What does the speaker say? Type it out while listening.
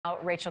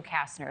Rachel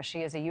Kastner.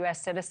 She is a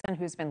U.S. citizen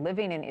who's been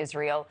living in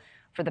Israel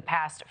for the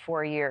past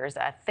 4 years.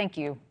 Thank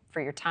you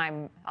for your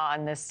time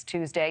on this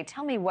Tuesday.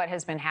 Tell me what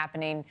has been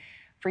happening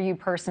for you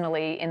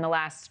personally in the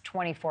last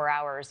 24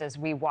 hours as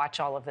we watch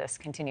all of this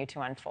continue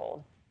to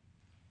unfold.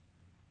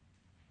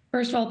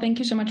 First of all, thank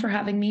you so much for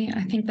having me.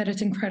 I think that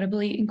it's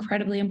incredibly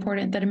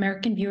important that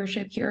American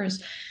viewership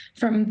hears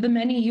from the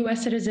many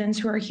U.S. citizens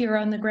who are here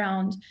on the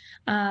ground.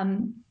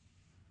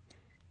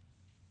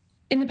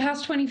 In the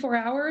past 24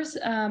 hours,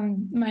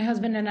 my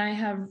husband and I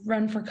have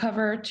run for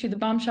cover to the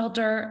bomb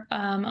shelter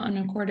in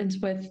accordance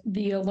with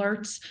the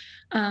alerts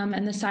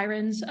and the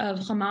sirens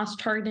of Hamas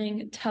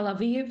targeting Tel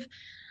Aviv.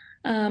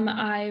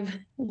 I've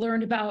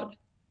learned about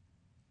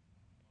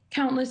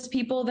countless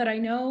people that I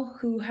know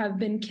who have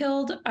been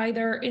killed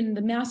either in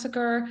the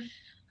massacre,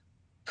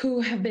 who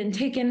have been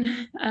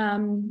taken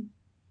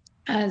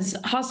as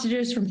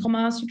hostages from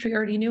Hamas, which we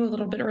already knew a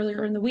little bit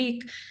earlier in the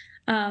week,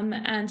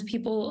 and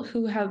people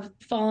who have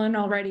fallen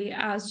already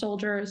as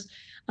soldiers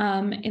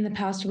in the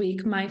past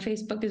week. My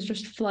Facebook is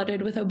just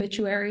flooded with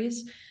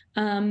obituaries,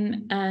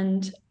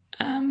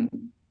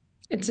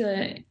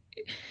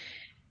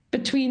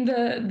 between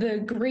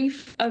the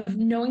grief of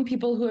knowing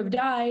people who have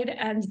died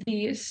and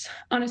the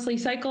honestly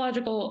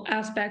psychological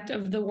aspect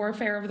of the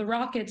warfare of the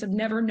rockets, of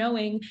never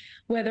knowing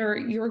whether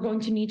you're going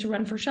to need to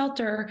run for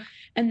shelter.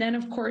 And then,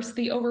 of course,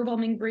 the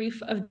overwhelming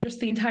grief of just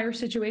the entire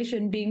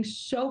situation being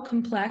so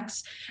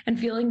complex and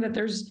feeling that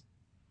there's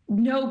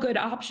no good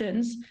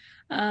options.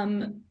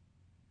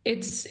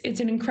 It's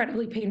an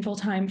incredibly painful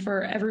time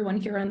for everyone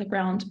here on the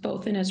ground,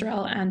 both in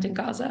Israel and in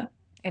Gaza.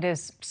 It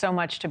is so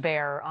much to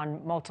bear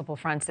on multiple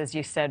fronts, as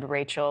you said,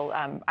 Rachel.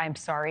 I'm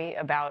sorry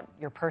about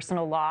your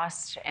personal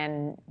loss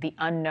and the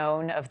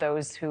unknown of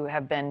those who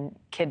have been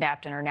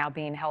kidnapped and are now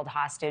being held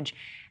hostage.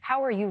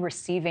 How are you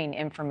receiving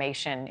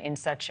information in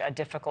such a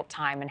difficult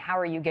time, and how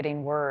are you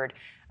getting word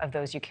of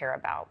those you care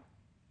about?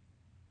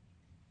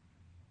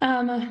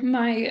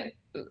 My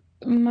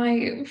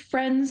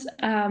friends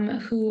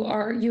who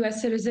are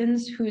U.S.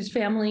 citizens, whose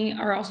family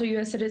are also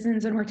U.S.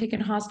 citizens and were taken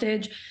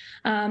hostage,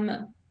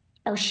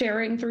 are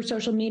sharing through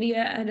social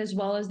media and as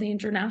well as the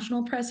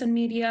international press and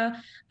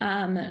media.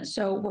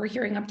 So we're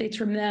hearing updates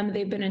from them.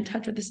 They've been in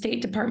touch with the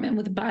State Department,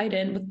 with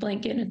Biden, with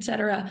Blinken, et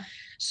cetera.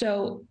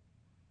 So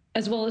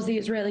as well as the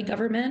Israeli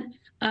government,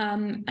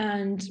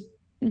 and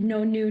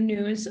no new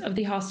news of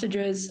the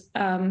hostages,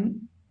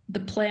 the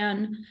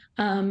plan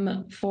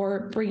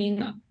for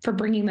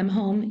bringing them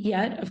home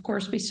yet. Of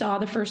course, we saw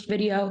the first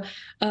video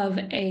of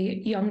a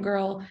young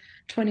girl,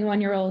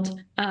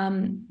 21-year-old,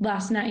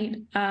 last night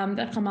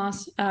that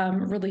Hamas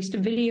released a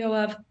video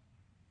of.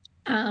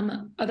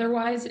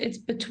 Otherwise, it's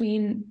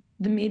between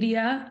the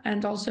media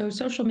and also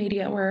social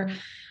media, where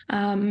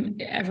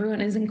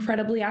everyone is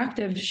incredibly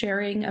active,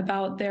 sharing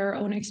about their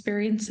own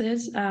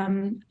experiences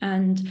and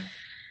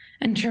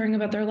sharing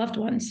about their loved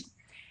ones.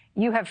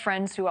 You have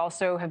friends who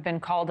also have been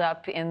called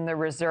up in the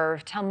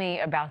reserve. Tell me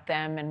about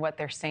them and what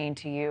they're saying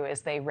to you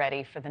as they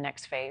ready for the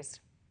next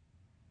phase.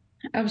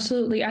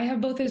 Absolutely. I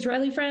have both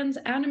Israeli friends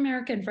and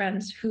American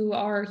friends who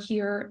are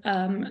here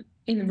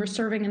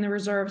serving in the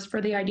reserves for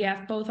the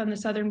IDF, both on the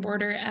southern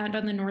border and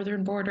on the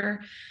northern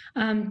border.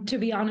 To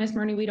be honest,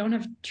 Marni, we don't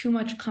have too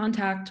much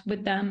contact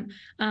with them,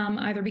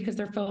 either because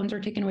their phones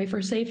are taken away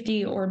for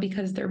safety or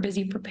because they're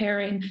busy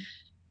preparing.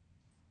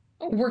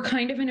 We're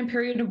kind of in a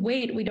period of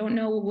wait. We don't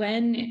know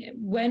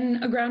when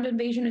a ground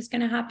invasion is going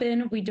to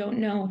happen. We don't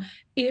know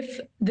if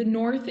the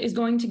North is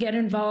going to get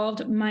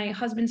involved. My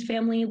husband's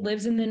family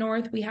lives in the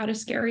North. We had a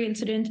scary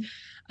incident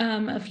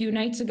a few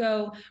nights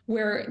ago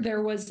where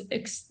there was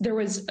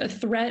a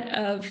threat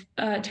of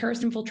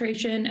terrorist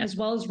infiltration as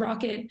well as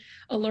rocket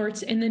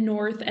alerts in the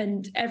North,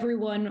 and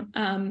everyone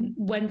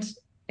went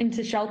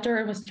into shelter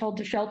and was told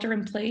to shelter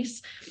in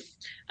place.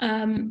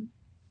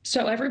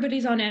 So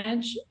everybody's on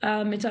edge.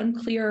 It's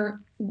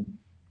unclear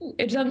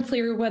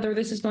whether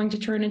this is going to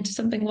turn into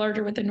something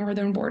larger with the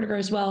northern border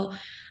as well.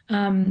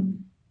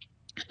 And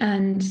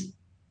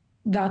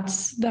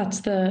that's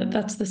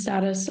the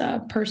status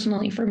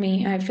personally for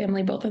me. I have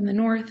family both in the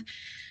north,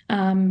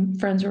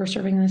 friends who are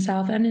serving in the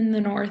south and in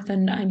the north,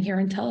 and I'm here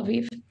in Tel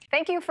Aviv.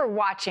 Thank you for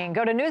watching.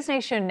 Go to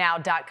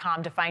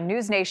newsnationnow.com to find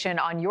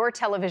NewsNation on your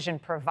television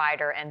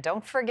provider. And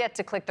don't forget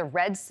to click the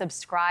red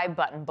subscribe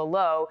button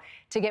below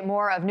to get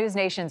more of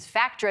NewsNation's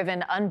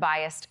fact-driven,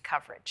 unbiased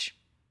coverage.